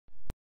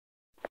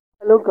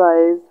Hello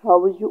guys, how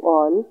are you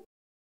all?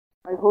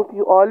 I hope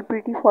you all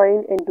pretty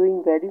fine and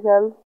doing very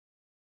well.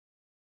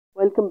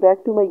 Welcome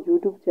back to my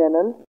YouTube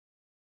channel.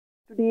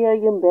 Today I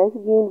am back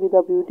again with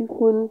a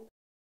beautiful,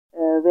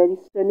 very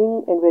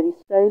stunning and very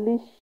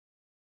stylish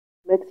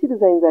maxi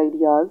designs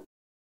ideas.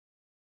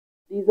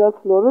 These are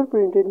floral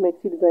printed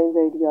maxi designs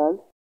ideas.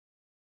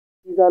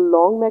 These are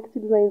long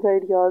maxi designs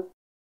ideas.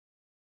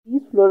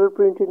 These floral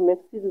printed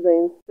maxi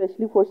designs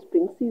especially for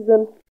spring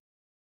season.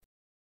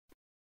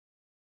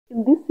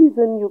 In this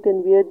season you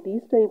can wear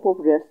these type of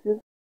dresses.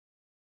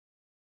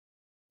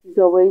 These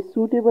are very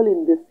suitable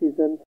in this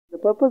season. The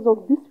purpose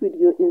of this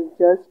video is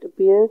just to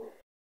pair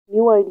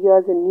new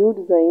ideas and new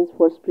designs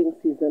for spring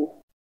season.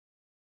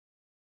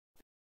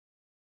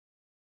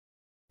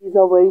 These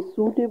are very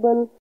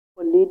suitable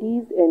for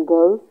ladies and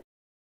girls.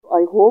 So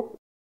I hope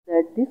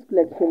that this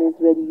collection is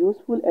very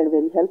useful and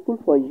very helpful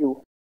for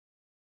you.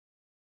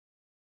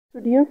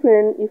 So dear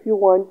friend, if you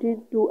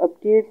wanted to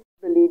update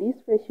the ladies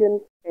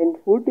fashion and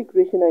food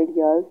decoration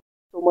ideas,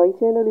 so my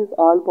channel is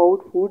all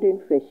about food and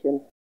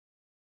fashion.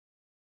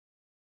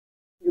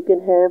 You can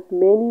have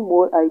many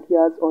more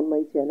ideas on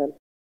my channel.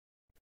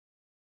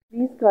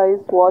 Please guys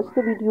watch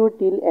the video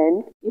till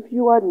end. If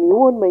you are new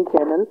on my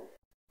channel,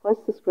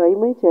 first subscribe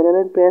my channel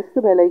and press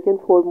the bell icon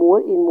for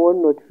more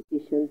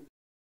notifications.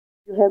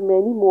 You have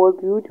many more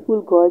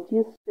beautiful,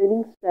 gorgeous,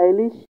 stunning,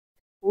 stylish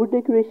food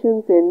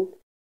decorations and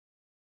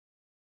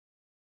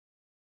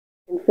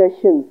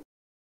fashions.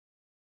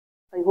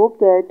 I hope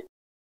that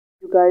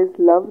you guys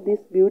love this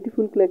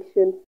beautiful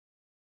collection.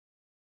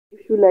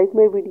 If you like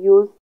my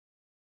videos,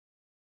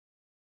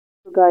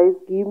 so guys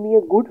give me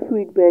a good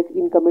feedback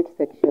in comment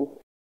section.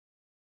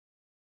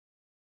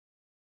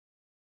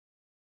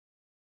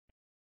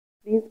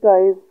 Please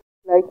guys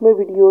like my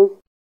videos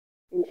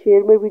and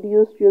share my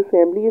videos to your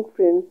family and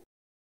friends.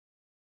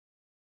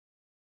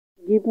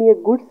 Give me a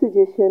good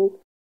suggestion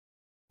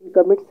in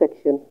comment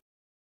section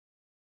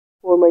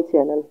for my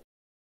channel.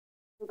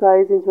 So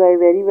guys enjoy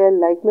very well,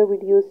 like my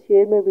videos,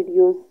 share my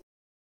videos.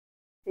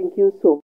 Thank you so much.